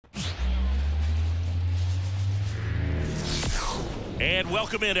And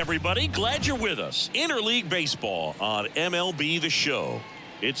welcome in, everybody. Glad you're with us. Interleague Baseball on MLB The Show.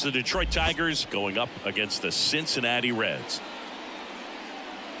 It's the Detroit Tigers going up against the Cincinnati Reds.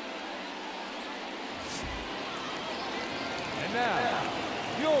 And now,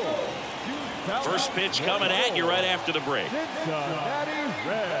 first pitch coming at you right after the break. Cincinnati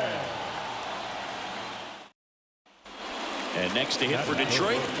Reds. And next to hit for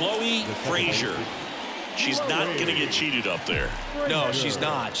Detroit, Chloe Frazier. She's not going to get cheated up there. No, she's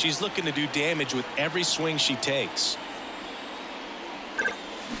not. She's looking to do damage with every swing she takes.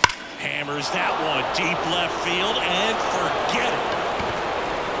 Hammers that one deep left field and forget it.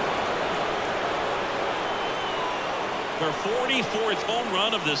 Her 44th home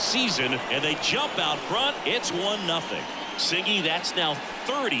run of the season, and they jump out front. It's 1-0. Siggy, that's now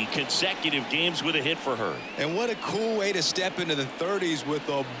 30 consecutive games with a hit for her. And what a cool way to step into the 30s with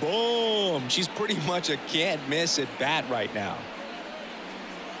a boom. She's pretty much a can't miss at bat right now.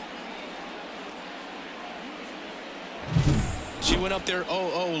 She went up there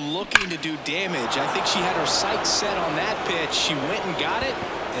looking to do damage. I think she had her sights set on that pitch. She went and got it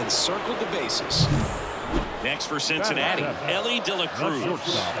and circled the bases. Next for Cincinnati, Ellie De La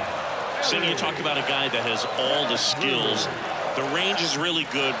Cruz. Cindy, you talk about a guy that has all the skills. The range is really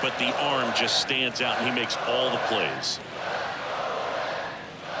good, but the arm just stands out, and he makes all the plays.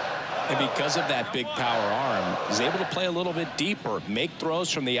 And because of that big power arm, he's able to play a little bit deeper, make throws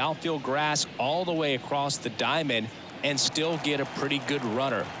from the outfield grass all the way across the diamond, and still get a pretty good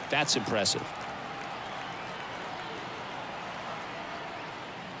runner. That's impressive.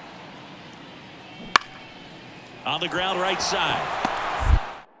 On the ground right side.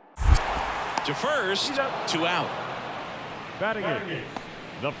 To first, 2 out. Batting in,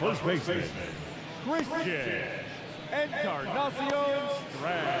 the first baseman, Christian Encarnacion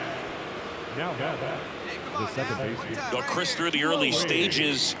Strand. Now batting, the second baseman. Well, Chris, through the early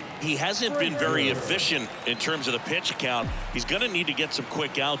stages, he hasn't been very efficient in terms of the pitch count. He's going to need to get some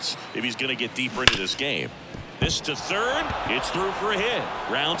quick outs if he's going to get deeper into this game. This to third. It's through for a hit.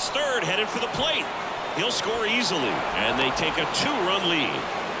 Rounds third, headed for the plate. He'll score easily, and they take a 2-run lead.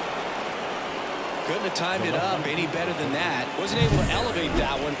 Couldn't have timed it up any better than that. Wasn't able to elevate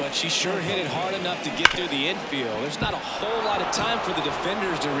that one, but she sure hit it hard enough to get through the infield. There's not a whole lot of time for the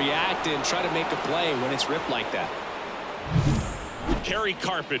defenders to react and try to make a play when it's ripped like that. Carrie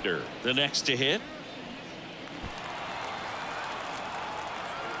Carpenter, the next to hit.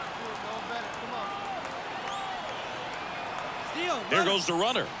 There goes the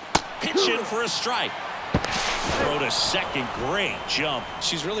runner. Pitch in for a strike. Throw to second. Great jump.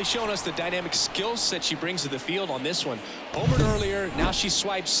 She's really showing us the dynamic skill set she brings to the field on this one. Homered earlier, now she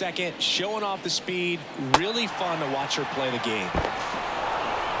swipes second, showing off the speed. Really fun to watch her play the game.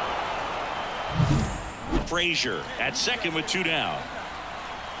 Frazier at second with 2 down.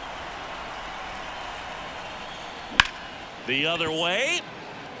 The other way.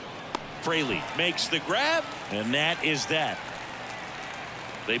 Fraley makes the grab, and that is that.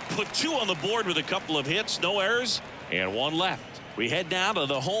 They put 2 on the board with a couple of hits, no errors, and 1 left. We head down to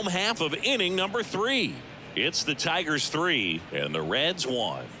the home half of inning number 3. It's the Tigers 3 and the Reds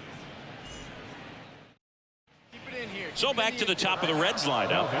 1. So back to the top of the Reds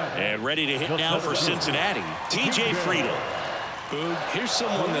lineup, and ready to hit now for Cincinnati, TJ Friedel. Here's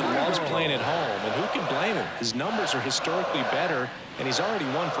someone that loves playing at home, and who can blame him? His numbers are historically better, and he's already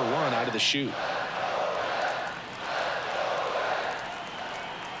 1 for 1 out of the chute.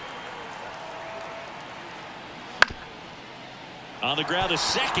 On the ground to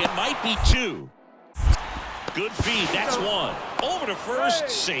second, might be 2. Good feed, that's 1. Over to first,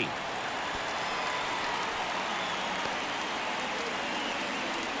 safe.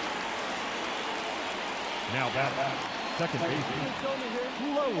 Now batting, second baseman,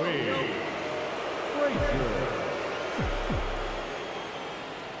 Chloe Frazier.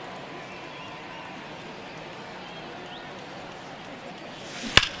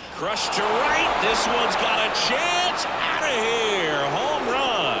 Crushed to right. This one's got a chance. Out of here. Home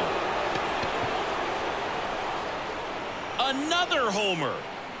run. Another homer.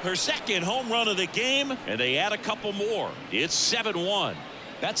 Her second home run of the game, and they add a couple more. It's 7-1.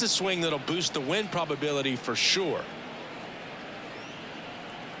 That's a swing that'll boost the win probability for sure.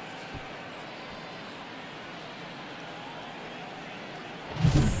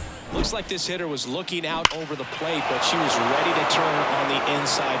 Looks like this hitter was looking out over the plate, but she was ready to turn on the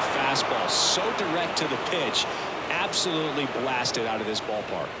inside fastball. So direct to the pitch. Absolutely blasted out of this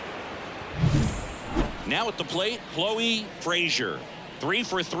ballpark. Now at the plate, Chloe Frazier. 3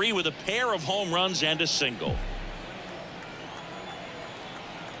 for 3 with a pair of home runs and a single.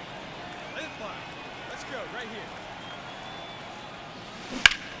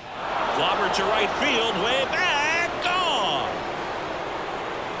 over to right field, way back, gone.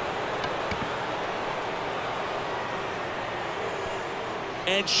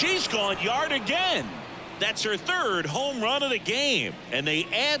 And she's gone yard again. That's her third home run of the game, and they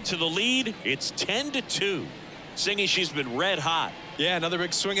add to the lead. It's 10-2. Singy, she's been red hot. Yeah, another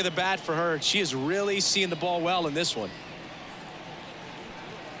big swing of the bat for her. She is really seeing the ball well in this one.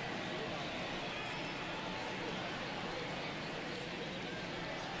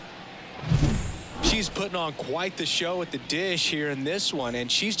 She's putting on quite the show at the dish here in this one,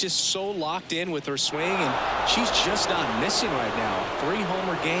 and she's just so locked in with her swing, and she's just not missing right now.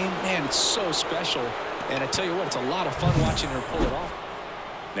 3-homer game, man, it's so special. And I tell you what, it's a lot of fun watching her pull it off.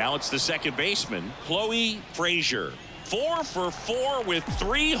 Now it's the second baseman, Chloe Frazier. 4 for 4 with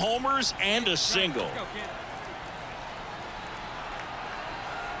 3 homers and a single.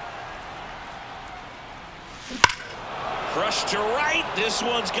 Crushed to right. This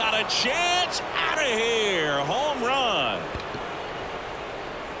one's got a chance. Out of here. Home run.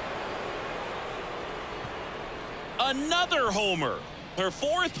 Another homer. Her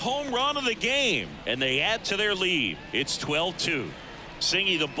 4th home run of the game. And they add to their lead. It's 12-2.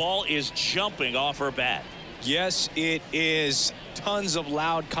 Singy, the ball is jumping off her bat. Yes, it is. Tons of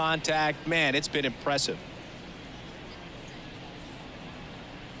loud contact. Man, it's been impressive.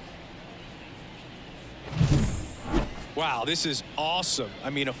 Wow, this is awesome. I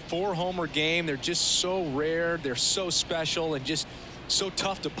mean, a 4-homer game. They're just so rare. They're so special and just so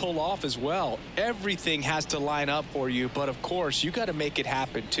tough to pull off as well. Everything has to line up for you, but of course, you got to make it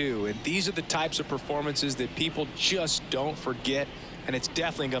happen too. And these are the types of performances that people just don't forget, and it's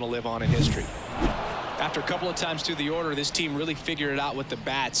definitely going to live on in history. After a couple of times through the order, this team really figured it out with the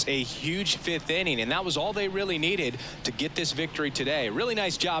bats. A huge 5th inning, and that was all they really needed to get this victory today. Really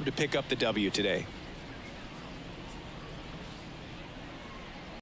nice job to pick up the W today.